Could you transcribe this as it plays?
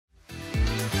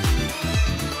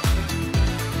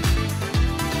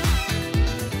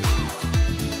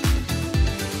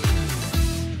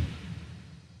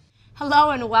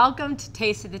Hello and welcome to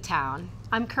Taste of the Town.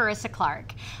 I'm Carissa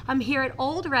Clark. I'm here at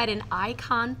Old Red in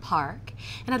Icon Park,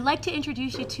 and I'd like to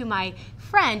introduce you to my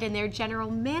friend and their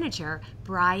general manager,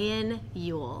 Brian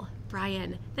Ewell.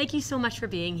 Brian, thank you so much for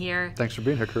being here. Thanks for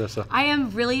being here, Carissa. I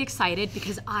am really excited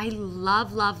because I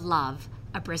love, love, love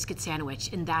a brisket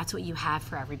sandwich, and that's what you have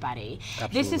for everybody.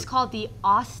 Absolutely. This is called the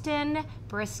Austin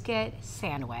Brisket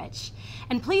Sandwich.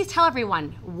 And please tell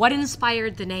everyone what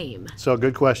inspired the name. So,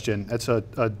 good question. It's a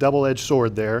double-edged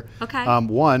sword there. Okay.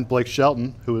 One, Blake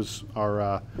Shelton, who is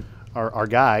our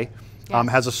guy, Yes.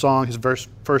 has a song. His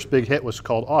first big hit was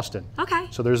called Austin. Okay.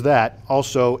 So there's that.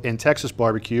 Also, in Texas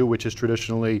barbecue, which is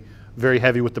traditionally very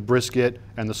heavy with the brisket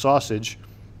and the sausage,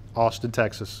 Austin,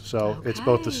 Texas. So it's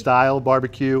both the Okay. style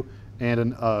barbecue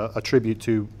and a tribute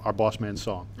to our Boss Man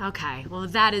song. Okay, well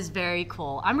that is very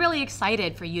cool. I'm really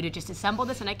excited for you to just assemble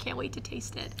this and I can't wait to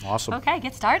taste it. Awesome. Okay,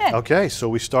 get started. Okay, so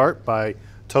we start by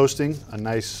toasting a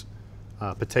nice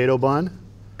potato bun.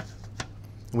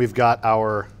 We've got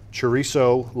our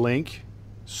chorizo link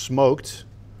smoked.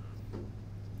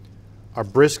 Our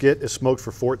brisket is smoked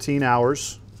for 14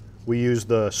 hours. We use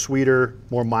the sweeter,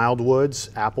 more mild woods,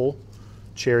 apple,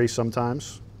 cherry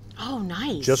sometimes. Oh,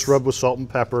 nice. Just rubbed with salt and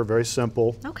pepper, very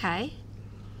simple. Okay.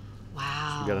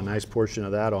 Wow. We got a nice portion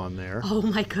of that on there. Oh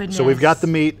my goodness. So we've got the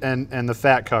meat and the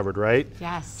fat covered, right?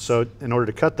 Yes. So in order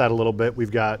to cut that a little bit,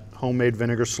 we've got homemade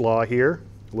vinegar slaw here,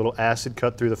 a little acid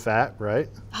cut through the fat, right?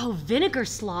 Oh, vinegar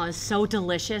slaw is so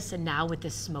delicious, and now with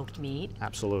this smoked meat.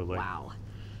 Absolutely. Wow.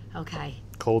 Okay.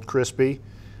 Cold, crispy.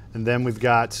 And then we've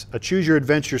got a choose your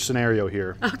adventure scenario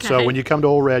here. Okay. So when you come to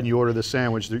Old Red and you order the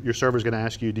sandwich, your server's gonna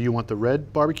ask you, do you want the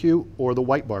red barbecue or the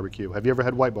white barbecue? Have you ever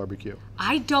had white barbecue?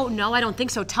 I don't know. I don't think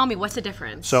so. Tell me, what's the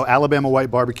difference? So Alabama white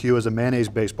barbecue is a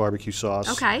mayonnaise-based barbecue sauce.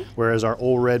 Okay. Whereas our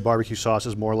Old Red barbecue sauce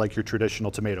is more like your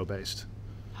traditional tomato-based.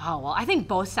 Oh, well, I think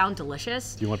both sound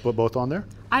delicious. Do you want to put both on there?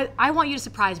 I want you to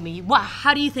surprise me.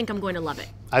 How do you think I'm going to love it?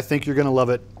 I think you're gonna love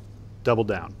it double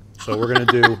down. So we're gonna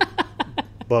do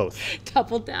both.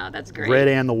 Double down. That's great. Red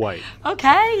and the white.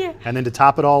 Okay. And then to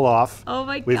top it all off, Oh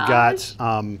my we've gosh.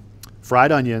 got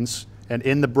fried onions, and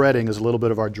in the breading is a little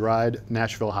bit of our dried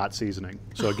Nashville hot seasoning.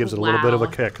 So it gives it a little bit of a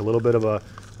Wow. kick, a little bit of a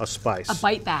spice. A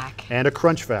bite back. And a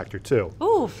crunch factor too.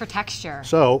 Ooh, for texture.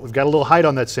 So we've got a little height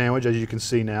on that sandwich, as you can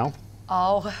see now.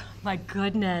 Oh my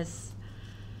goodness.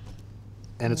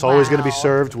 And it's always gonna be Wow.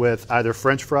 served with either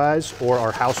French fries or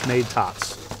our house-made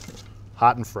tots,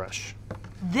 hot and fresh.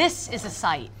 This is a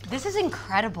sight. This is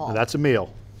incredible. Now that's a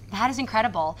meal. That is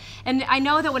incredible. And I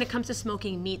know that when it comes to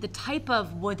smoking meat, the type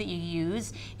of wood that you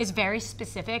use is very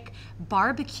specific.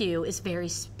 Barbecue is very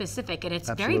specific, and it's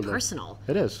very Absolutely. personal.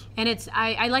 It is. And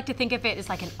I like to think of it as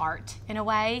like an art in a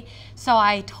way. So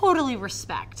I totally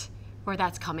respect where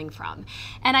that's coming from.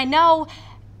 And I know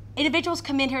individuals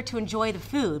come in here to enjoy the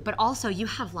food, but also you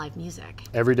have live music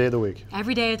Every day of the week.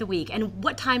 every day of the week. And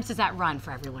what times does that run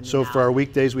for everyone to So know? for our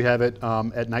weekdays, we have it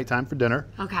at nighttime for dinner.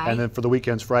 Okay. And then for the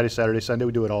weekends, Friday, Saturday, Sunday,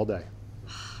 we do it all day.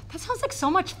 That sounds like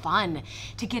so much fun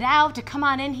to get out, to come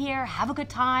on in here, have a good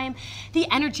time. The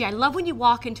energy, I love when you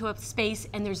walk into a space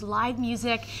and there's live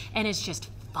music and it's just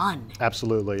fun.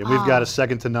 Absolutely. And we've got a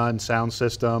second to none sound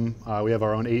system. We have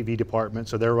our own AV department,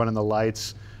 so they're running the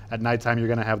lights. At nighttime, you're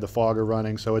going to have the fogger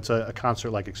running, so it's a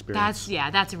concert-like experience.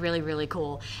 That's really, really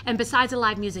cool. And besides the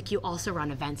live music, you also run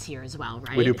events here as well,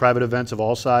 right? We do private events of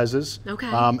all sizes. Okay.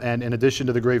 And in addition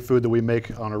to the great food that we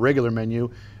make on a regular menu,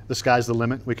 the sky's the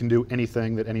limit. We can do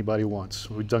anything that anybody wants.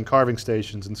 We've done carving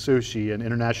stations and sushi and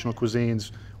international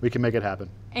cuisines. We can make it happen.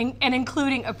 And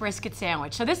including a brisket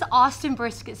sandwich. So this Austin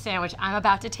brisket sandwich I'm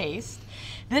about to taste,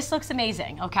 this looks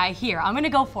amazing, okay? Here, I'm gonna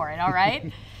go for it, all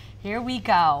right? Here we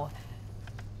go.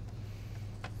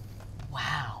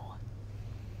 Wow.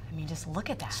 I mean, just look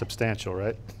at that. Substantial,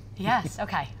 right? Yes,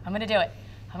 okay, I'm gonna do it.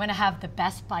 I'm gonna have the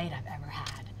best bite I've ever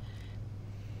had.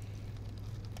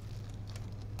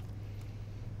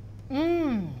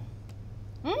 Mmm.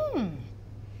 Mmm.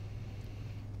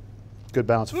 Good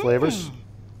balance of flavors.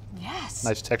 Yes.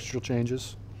 Nice textural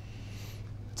changes.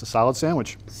 It's a solid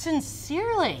sandwich.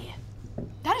 Sincerely,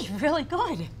 that is really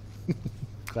good.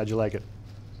 Glad you like it.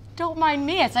 Don't mind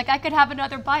me, it's like I could have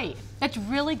another bite. That's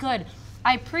really good.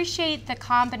 I appreciate the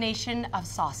combination of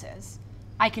sauces.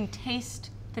 I can taste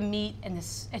the meat and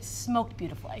this, it's smoked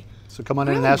beautifully. So come on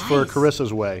in and Really ask for nice.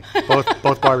 Carissa's way.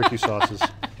 Both barbecue sauces.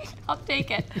 I'll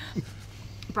take it.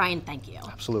 Brian, thank you.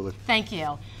 Absolutely. Thank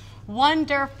you.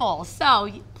 Wonderful. So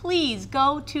please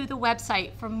go to the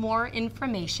website for more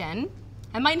information.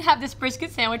 I might have this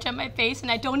brisket sandwich on my face and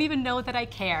I don't even know that I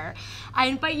care. I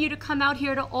invite you to come out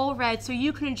here to Old Red so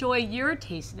you can enjoy your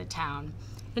taste of the town.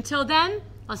 Until then,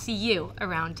 I'll see you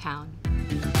around town.